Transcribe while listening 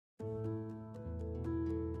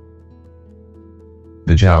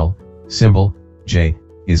The joule, symbol, J,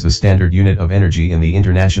 is the standard unit of energy in the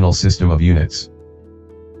International System of Units.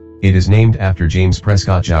 It is named after James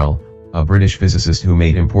Prescott Joule, a British physicist who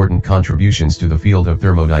made important contributions to the field of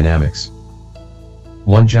thermodynamics.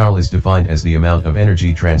 1 joule is defined as the amount of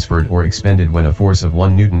energy transferred or expended when a force of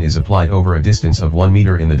 1 Newton is applied over a distance of 1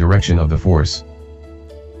 meter in the direction of the force.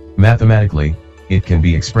 Mathematically, it can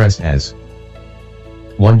be expressed as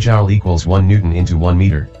 1 joule equals 1 Newton into 1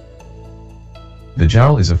 meter. The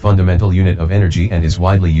joule is a fundamental unit of energy and is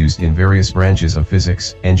widely used in various branches of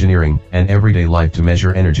physics, engineering, and everyday life to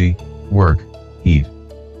measure energy, work, heat,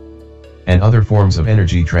 and other forms of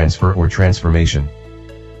energy transfer or transformation.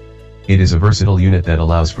 It is a versatile unit that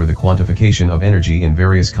allows for the quantification of energy in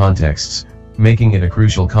various contexts, making it a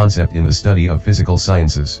crucial concept in the study of physical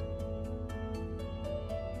sciences.